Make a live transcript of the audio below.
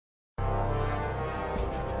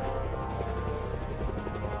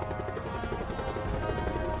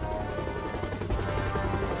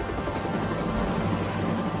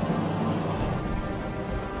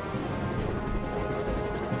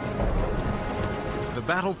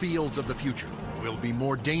battlefields of the future will be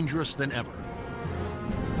more dangerous than ever.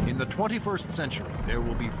 In the 21st century, there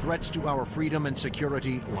will be threats to our freedom and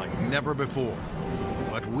security like never before.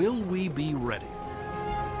 But will we be ready?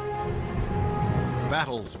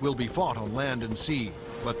 Battles will be fought on land and sea,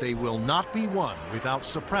 but they will not be won without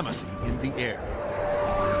supremacy in the air.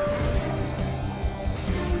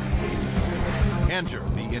 Enter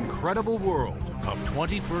the incredible world of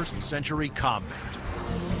 21st century combat.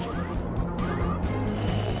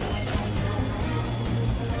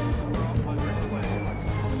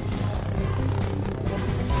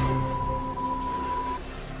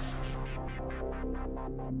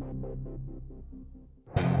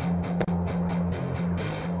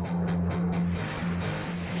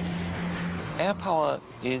 Air power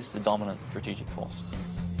is the dominant strategic force.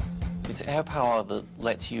 It's air power that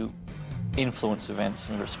lets you influence events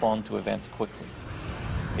and respond to events quickly.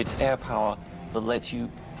 It's air power that lets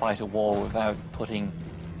you fight a war without putting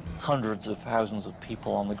hundreds of thousands of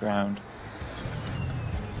people on the ground.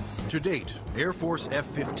 To date, Air Force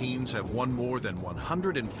F-15s have won more than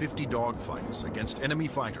 150 dogfights against enemy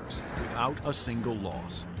fighters without a single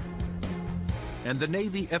loss. And the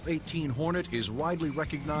Navy F-18 Hornet is widely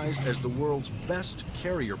recognized as the world's best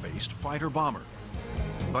carrier-based fighter bomber.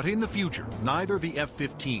 But in the future, neither the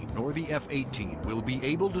F-15 nor the F-18 will be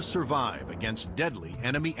able to survive against deadly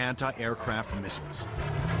enemy anti-aircraft missiles.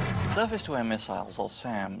 Surface-to-air missiles, or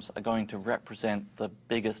SAMs, are going to represent the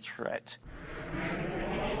biggest threat.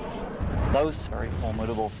 Those very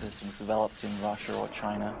formidable systems developed in Russia or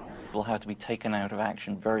China will have to be taken out of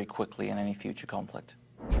action very quickly in any future conflict.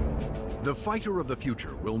 The fighter of the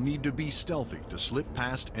future will need to be stealthy to slip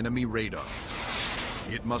past enemy radar.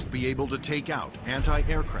 It must be able to take out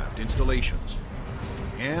anti-aircraft installations.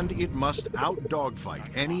 And it out dogfight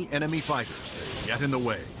any enemy fighters that get in the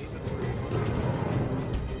way.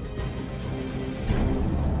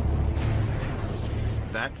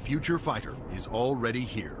 That future fighter is already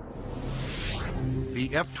here.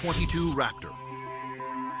 The F-22 Raptor,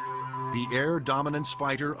 the air dominance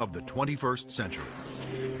fighter of the 21st century.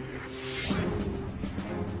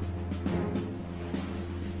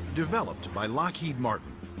 Developed by Lockheed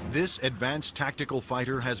Martin, this advanced tactical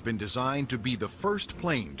fighter has been designed to be the first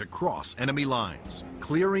plane to cross enemy lines,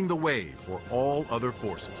 clearing the way for all other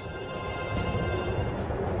forces.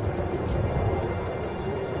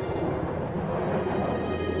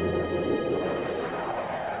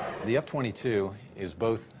 The F-22 is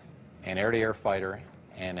both an air-to-air fighter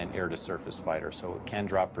and an air-to-surface fighter, so it can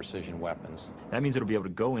drop precision weapons. That means it'll be able to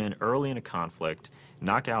go in early in a conflict,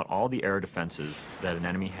 knock out all the air defenses that an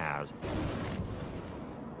enemy has,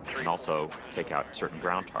 and also take out certain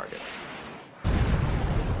ground targets.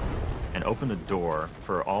 And open the door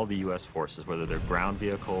for all the U.S. forces, whether they're ground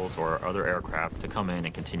vehicles or other aircraft, to come in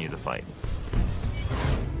and continue the fight.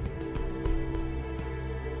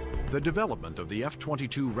 The development of the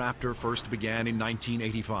F-22 Raptor first began in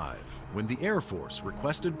 1985, when the Air Force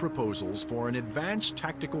requested proposals for an advanced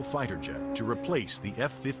tactical fighter jet to replace the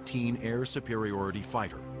F-15 air superiority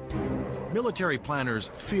fighter. Military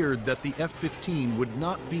planners feared that the F-15 would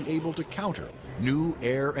not be able to counter new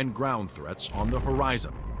air and ground threats on the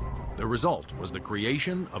horizon. The result was the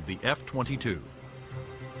creation of the F-22.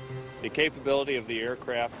 The capability of the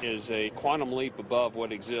aircraft is a quantum leap above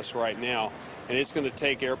what exists right now, and it's going to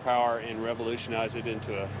take air power and revolutionize it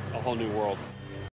into a whole new world.